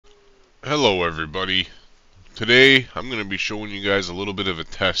Hello everybody. Today I'm going to be showing you guys a little bit of a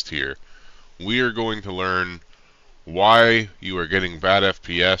test here. We are going to learn why you are getting bad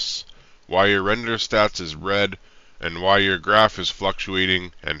FPS, why your render stats is red, and why your graph is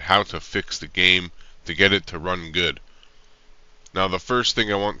fluctuating, and how to fix the game to get it to run good. Now the first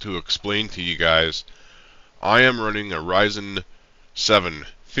thing I want to explain to you guys, I am running a Ryzen 7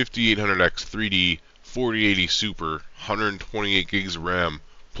 5800X 3D 4080 Super 128 gigs of RAM,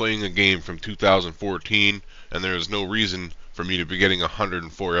 playing a game from 2014, and there is no reason for me to be getting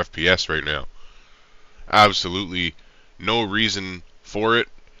 104 FPS right now. Absolutely no reason for it,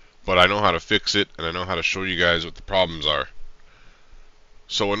 but I know how to fix it, and I know how to show you guys what the problems are.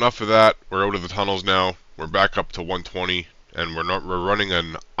 So enough of that. We're out of the tunnels now. We're back up to 120, and we're running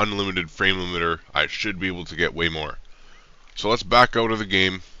an unlimited frame limiter. I should be able to get way more. So let's back out of the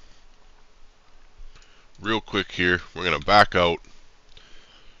game real quick here. We're gonna back out.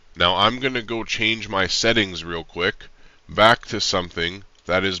 Now I'm going to go change my settings real quick back to something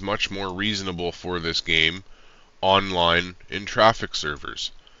that is much more reasonable for this game online in traffic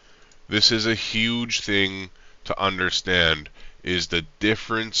servers. This is a huge thing to understand, is the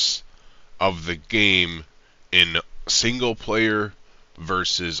difference of the game in single player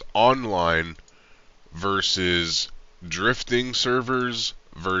versus online versus drifting servers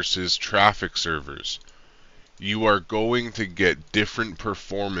versus traffic servers. You are going to get different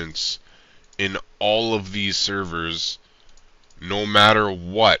performance in all of these servers no matter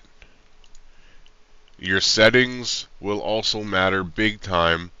what. Your settings will also matter big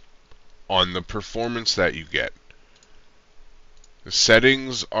time on the performance that you get. The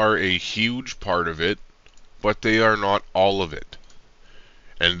settings are a huge part of it, but they are not all of it.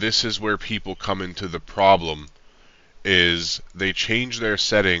 And this is where people come into the problem, is they change their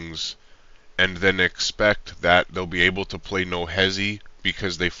settings and then expect that they'll be able to play no hezzy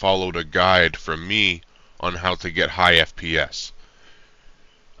because they followed a guide from me on how to get high FPS.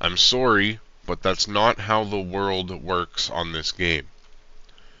 I'm sorry, but that's not how the world works on this game.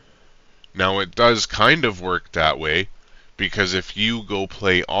 Now it does kind of work that way, because if you go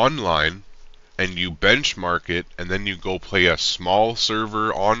play online and you benchmark it and then you go play a small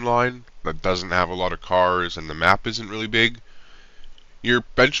server online that doesn't have a lot of cars and the map isn't really big, your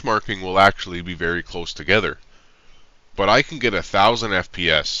benchmarking will actually be very close together. But I can get 1000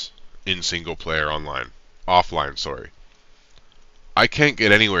 FPS in single player offline, sorry. I can't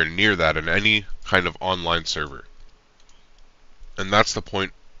get anywhere near that in any kind of online server. And that's the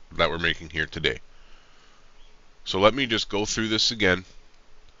point that we're making here today. So let me just go through this again.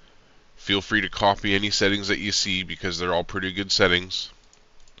 Feel free to copy any settings that you see because they're all pretty good settings.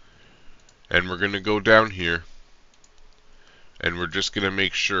 And we're going to go down here, and we're just going to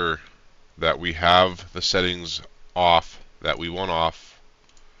make sure that we have the settings off that we want off.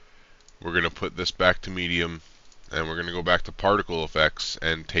 We're going to put this back to medium, and we're going to go back to particle effects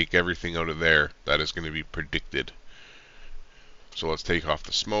and take everything out of there that is going to be predicted. So let's take off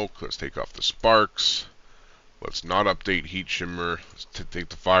the smoke, let's take off the sparks, let's not update heat shimmer, let's take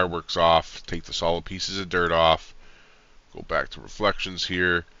the fireworks off, take the solid pieces of dirt off, go back to reflections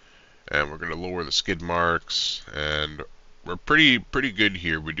here, and we're going to lower the skid marks, and we're pretty good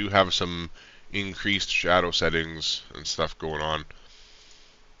here. We do have some increased shadow settings and stuff going on.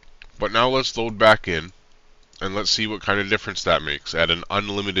 But now let's load back in and let's see what kind of difference that makes at an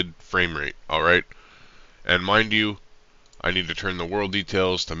unlimited frame rate, alright? And mind you, I need to turn the world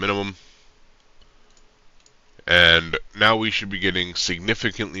details to minimum. And now we should be getting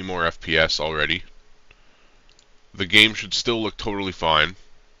significantly more FPS already. The game should still look totally fine.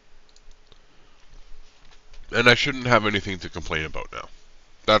 And I shouldn't have anything to complain about now.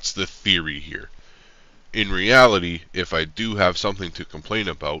 That's the theory here. In reality, if I do have something to complain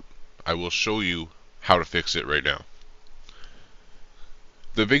about, I will show you how to fix it right now.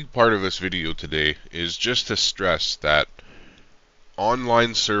 The big part of this video today is just to stress that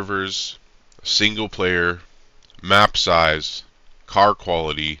online servers, single player, map size, car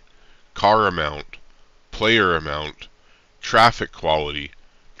quality, car amount, player amount, traffic quality,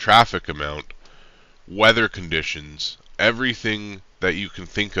 traffic amount, weather conditions, everything that you can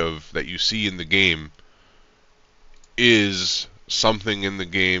think of that you see in the game is something in the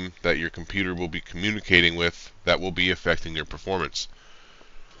game that your computer will be communicating with that will be affecting your performance.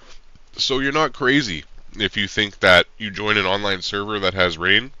 So you're not crazy if you think that you join an online server that has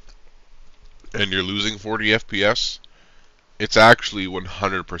rain and you're losing 40 FPS. It's actually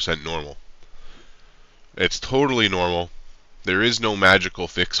 100% normal. It's totally normal. There is no magical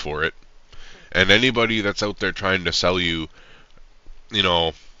fix for it. And anybody that's out there trying to sell you,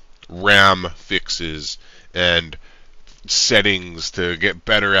 RAM fixes and settings to get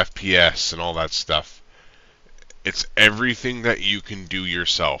better FPS and all that stuff. It's everything that you can do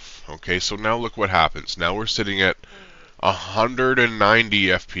yourself. Okay, so now look what happens. Now we're sitting at 190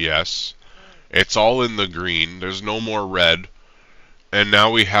 FPS. It's all in the green. There's no more red. And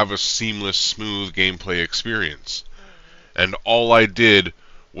now we have a seamless, smooth gameplay experience. And all I did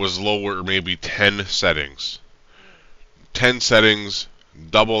was lower maybe 10 settings. 10 settings,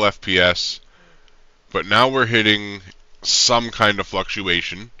 double FPS. But now we're hitting some kind of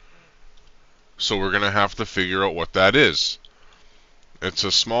fluctuation. So we're going to have to figure out what that is. It's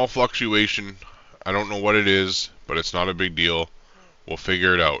a small fluctuation. I don't know what it is, but it's not a big deal. We'll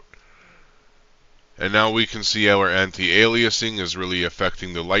figure it out. And now we can see how our anti-aliasing is really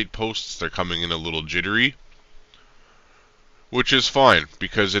affecting the light posts. They're coming in a little jittery. Which is fine,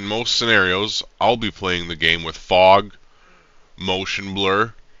 because in most scenarios, I'll be playing the game with fog, motion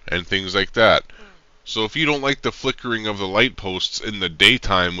blur, and things like that. So if you don't like the flickering of the light posts in the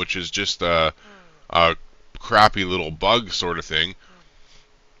daytime, which is just a crappy little bug sort of thing,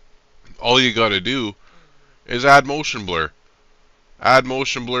 all you gotta do is add motion blur. Add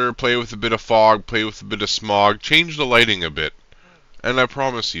motion blur, play with a bit of fog, play with a bit of smog, change the lighting a bit. And I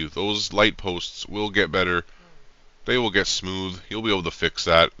promise you, those light posts will get better. They will get smooth. You'll be able to fix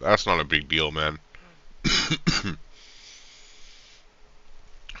that. That's not a big deal, man.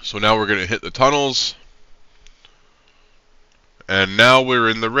 So now we're going to hit the tunnels. And now we're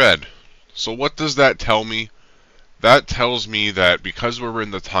in the red. So what does that tell me? That tells me that because we're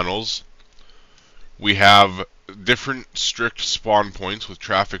in the tunnels, we have different strict spawn points with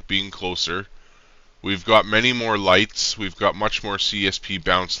traffic being closer. We've got many more lights. We've got much more CSP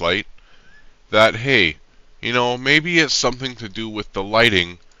bounce light. That, hey, you know, maybe it's something to do with the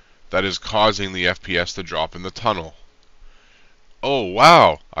lighting that is causing the FPS to drop in the tunnel. Oh,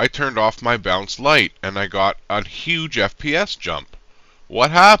 wow, I turned off my bounce light and I got a huge FPS jump. What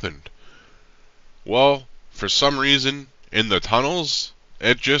happened? Well, for some reason, in the tunnels,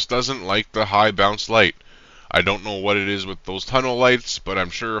 it just doesn't like the high bounce light. I don't know what it is with those tunnel lights, but I'm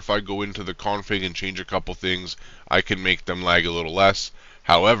sure if I go into the config and change a couple things, I can make them lag a little less.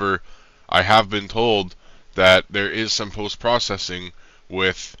 However, I have been told that there is some post-processing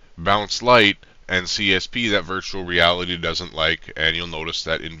with bounce light and CSP that virtual reality doesn't like, and you'll notice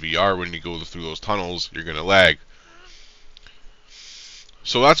that in VR when you go through those tunnels, you're going to lag.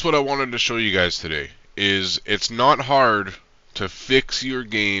 So that's what I wanted to show you guys today, is it's not hard to fix your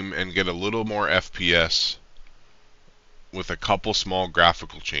game and get a little more FPS with a couple small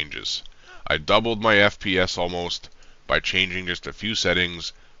graphical changes. I doubled my FPS almost by changing just a few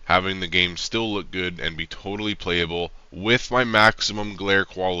settings, having the game still look good and be totally playable with my maximum glare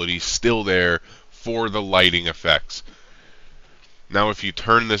quality still there for the lighting effects. Now if you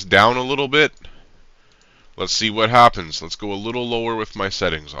turn this down a little bit, let's see what happens. Let's go a little lower with my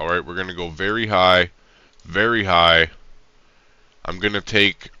settings. Alright, we're going to go very high, very high. I'm going to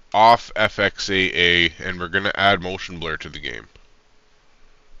take off FXAA, and we're going to add motion blur to the game.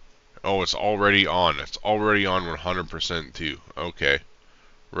 Oh, it's already on. It's already on 100% too. Okay.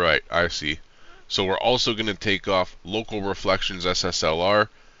 Right, I see. So we're also going to take off local reflections SSLR,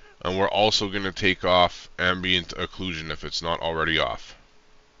 and we're also going to take off ambient occlusion if it's not already off.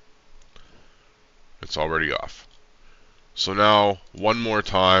 It's already off. So now, one more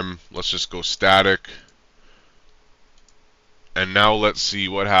time, let's just go static. And now let's see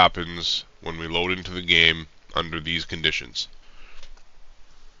what happens when we load into the game under these conditions.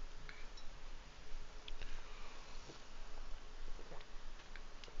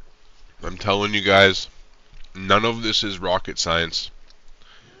 I'm telling you guys, none of this is rocket science.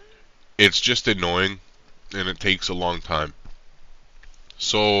 It's just annoying, and it takes a long time.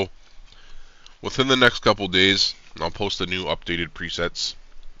 So, within the next couple days, I'll post the new updated presets,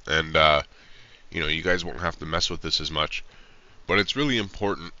 and you know, you guys won't have to mess with this as much. But it's really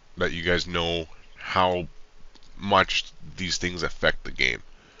important that you guys know how much these things affect the game.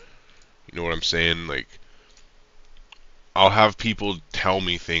 You know what I'm saying? Like, I'll have people tell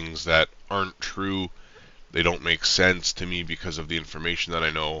me things that aren't true. They don't make sense to me because of the information that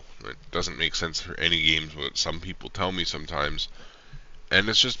I know. It doesn't make sense for any games, but some people tell me sometimes. And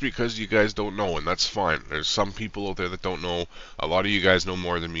it's just because you guys don't know, and that's fine. There's some people out there that don't know. A lot of you guys know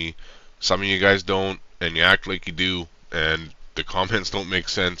more than me. Some of you guys don't, and you act like you do, and the comments don't make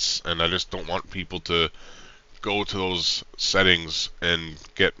sense, and I just don't want people to go to those settings and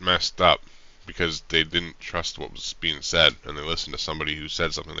get messed up because they didn't trust what was being said, and they listened to somebody who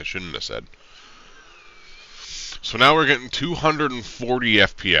said something they shouldn't have said. So now we're getting 240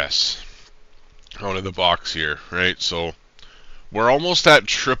 FPS out of the box here, right? So we're almost at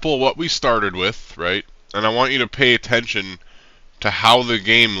triple what we started with, right? and I want you to pay attention to how the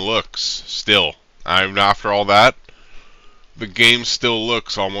game looks still. After all that, the game still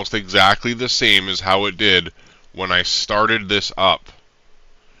looks almost exactly the same as how it did when I started this up.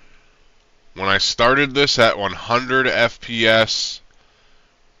 When I started this at 100 FPS,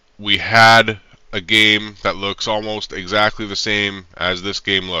 we had a game that looks almost exactly the same as this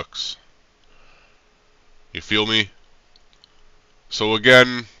game looks. You feel me? So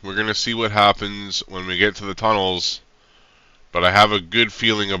again, we're going to see what happens when we get to the tunnels. But I have a good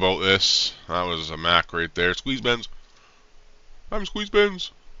feeling about this. That was a Mac right there. Squeeze bends. I'm Squeeze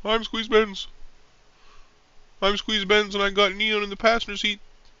Bends. I'm Squeeze Bends. I'm Squeeze Bends, and I got Neon in the passenger seat.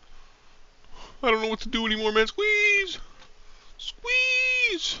 I don't know what to do anymore, man. Squeeze!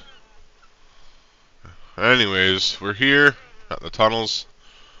 Squeeze! Anyways, we're here at the tunnels.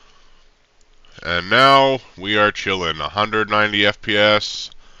 And now we are chilling. 190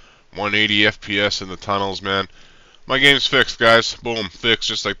 FPS, 180 FPS in the tunnels, man. My game's fixed, guys. Boom, fixed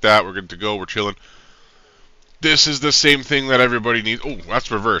just like that. We're good to go. We're chilling. This is the same thing that everybody needs. Oh,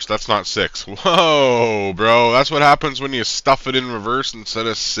 that's reverse. That's not 6. Whoa, bro. That's what happens when you stuff it in reverse instead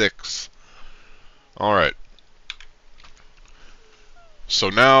of 6. Alright. So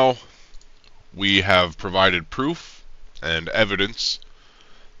now we have provided proof and evidence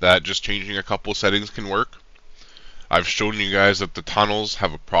that just changing a couple settings can work. I've shown you guys that the tunnels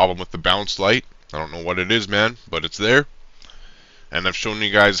have a problem with the bounce light. I don't know what it is, man, but it's there. And I've shown you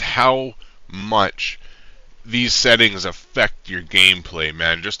guys how much these settings affect your gameplay,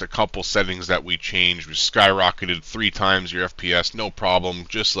 man. Just a couple settings that we changed. We skyrocketed 3 times your FPS, no problem,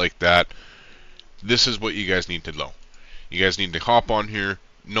 just like that. This is what you guys need to know. You guys need to hop on here,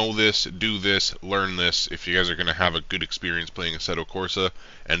 know this, do this, learn this, if you guys are going to have a good experience playing Assetto Corsa,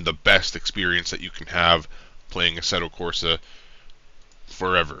 and the best experience that you can have playing Assetto Corsa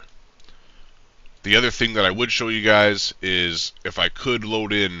forever. The other thing that I would show you guys is if I could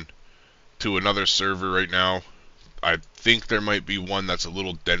load in to another server right now, I think there might be one that's a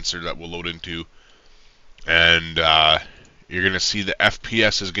little denser that we'll load into, and you're going to see the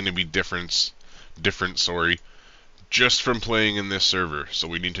FPS is going to be different, just from playing in this server. So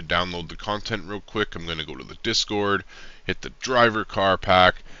we need to download the content real quick. I'm going to go to the Discord, hit the driver car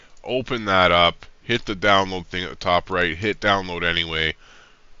pack, open that up, hit the download thing at the top right, hit download anyway,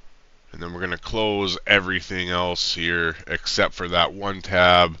 and then we're going to close everything else here except for that one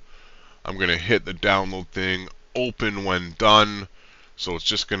tab. I'm going to hit the download thing, open when done, so it's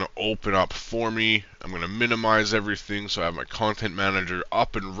just going to open up for me. I'm going to minimize everything so I have my content manager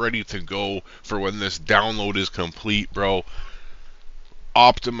up and ready to go for when this download is complete, bro.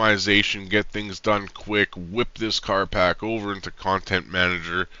 Optimization, get things done quick, whip this car pack over into content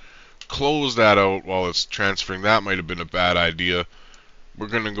manager, close that out while it's transferring. That might have been a bad idea. We're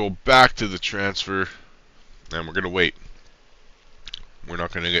going to go back to the transfer, and we're going to wait. We're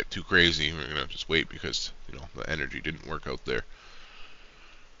not going to get too crazy. We're going to just wait because, you know, the energy didn't work out there.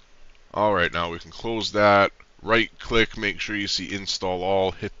 Alright, now we can close that. Right click, make sure you see install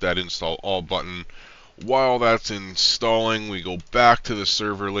all. Hit that install all button. While that's installing, we go back to the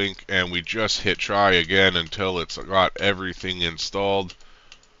server link and we just hit try again until it's got everything installed.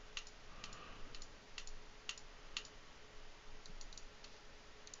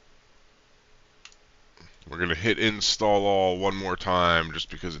 We're going to hit install all one more time just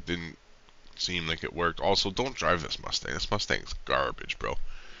because it didn't seem like it worked. Also, don't drive this Mustang. This Mustang's garbage, bro.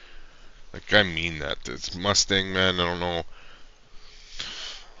 Like, I mean that. This Mustang, man, I don't know.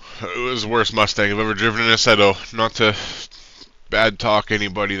 It was the worst Mustang I've ever driven in Assetto. Not to bad talk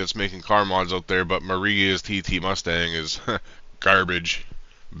anybody that's making car mods out there, but Maria's TT Mustang is garbage.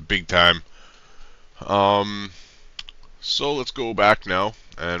 Big time. So let's go back now,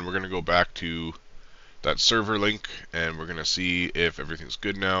 and we're going to go back to that server link, and we're going to see if everything's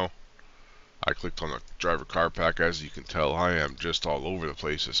good now. I clicked on the driver car pack. As you can tell, I am just all over the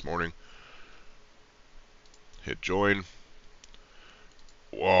place this morning. Hit join.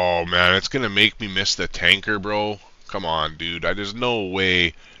 Whoa, man, it's going to make me miss the tanker, bro. Come on, dude. There's no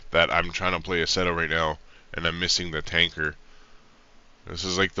way that I'm trying to play Assetto right now and I'm missing the tanker. This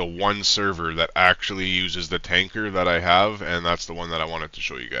is like the one server that actually uses the tanker that I have, and that's the one that I wanted to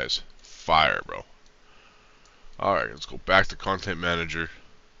show you guys. Fire, bro. Alright, let's go back to Content Manager.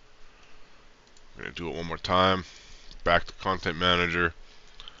 I'm going to do it one more time. Back to Content Manager.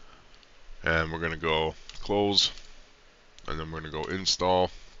 And we're going to go close. And then we're going to go install.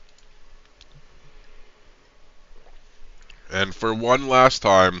 And for one last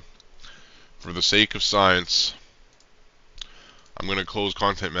time, for the sake of science, I'm going to close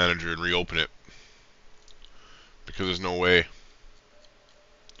Content Manager and reopen it. Because there's no way.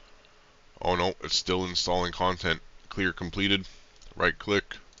 Oh no, it's still installing content. Clear completed. Right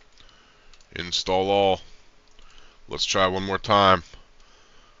click. Install all. Let's try one more time.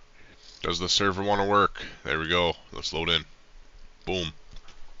 Does the server want to work? There we go. Let's load in. Boom.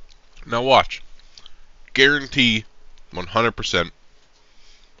 Now watch. Guarantee 100%.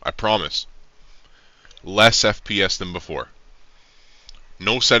 I promise. Less FPS than before.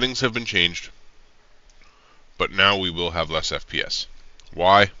 No settings have been changed. But now we will have less FPS.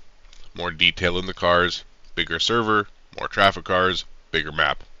 Why? More detail in the cars, bigger server, more traffic cars, bigger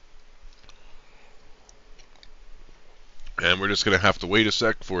map. And we're just going to have to wait a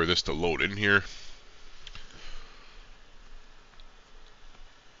sec for this to load in here.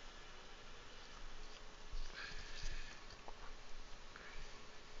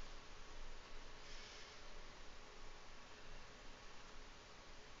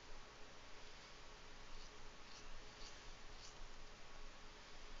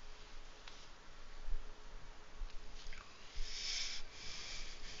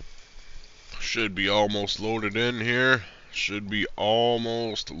 Should be almost loaded in here. Should be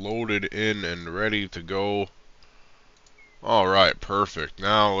almost loaded in and ready to go. Alright, perfect.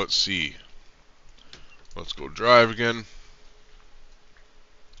 Now let's see. Let's go drive again.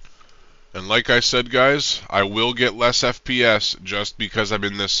 And like I said, guys, I will get less FPS just because I'm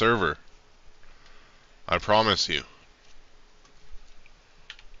in this server. I promise you.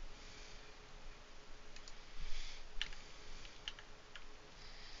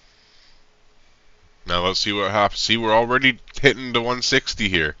 Now let's see what happens. See, we're already hitting the 160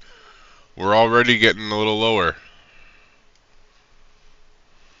 here. We're already getting a little lower.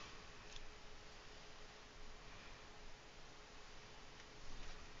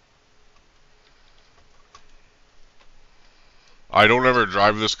 I don't ever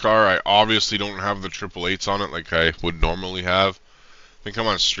drive this car. I obviously don't have the 888s on it like I would normally have. I think I'm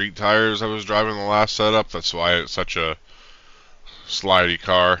on street tires I was driving the last setup. That's why it's such a slidey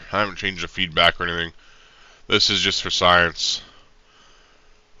car. I haven't changed the feedback or anything. This is just for science.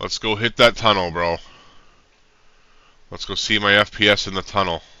 Let's go hit that tunnel, bro. Let's go see my FPS in the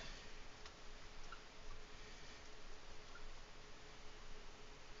tunnel.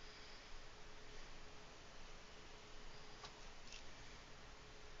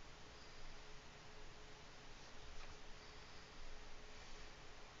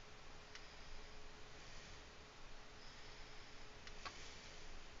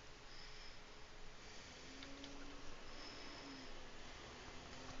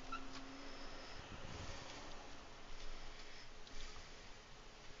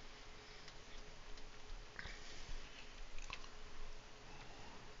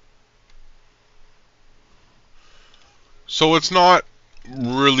 So it's not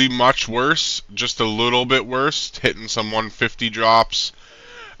really much worse, just a little bit worse. Hitting some 150 drops.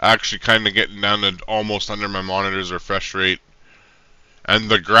 Actually kind of getting down to almost under my monitor's refresh rate. And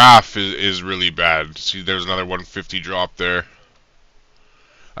the graph is really bad. See, there's another 150 drop there.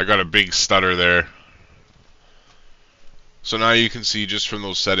 I got a big stutter there. So now you can see just from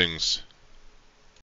those settings,